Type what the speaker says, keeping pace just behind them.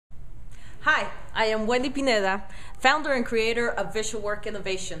Hi, I am Wendy Pineda, founder and creator of Visual Work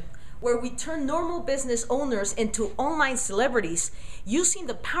Innovation, where we turn normal business owners into online celebrities using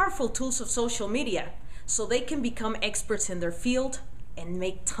the powerful tools of social media so they can become experts in their field and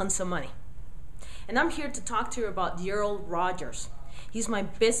make tons of money. And I'm here to talk to you about Gerald Rogers. He's my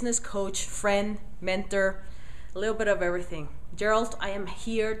business coach, friend, mentor, a little bit of everything. Gerald, I am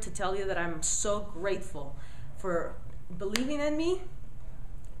here to tell you that I'm so grateful for believing in me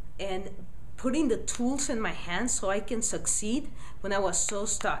and putting the tools in my hands so I can succeed when I was so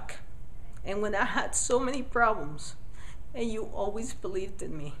stuck and when I had so many problems, and you always believed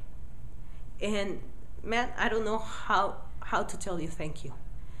in me. And man, I don't know how to tell you thank you.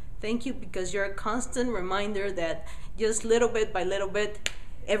 Thank you, because you're a constant reminder that just little bit by little bit,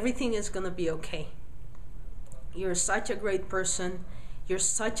 everything is gonna be okay. You're such a great person. You're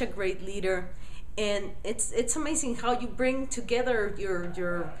such a great leader. And it's amazing how you bring together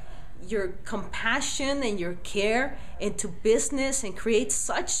your compassion and your care into business and create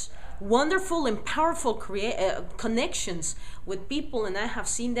such wonderful and powerful connections with people. And I have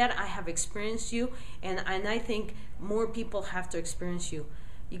seen that. I have experienced you, and I think more people have to experience you.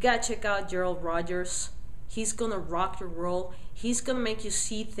 You gotta check out Gerald Rogers. He's gonna rock your world. He's gonna make you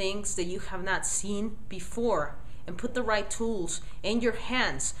see things that you have not seen before, and put the right tools in your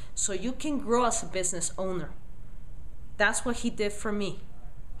hands so you can grow as a business owner. That's what he did for me.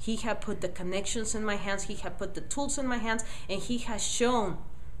 He had put the connections in my hands, he had put the tools in my hands, and he has shown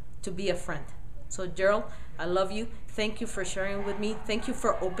to be a friend. So Gerald, I love you. Thank you for sharing with me. Thank you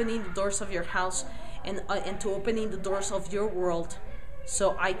for opening the doors of your house and to opening the doors of your world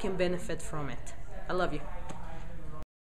so I can benefit from it. I love you.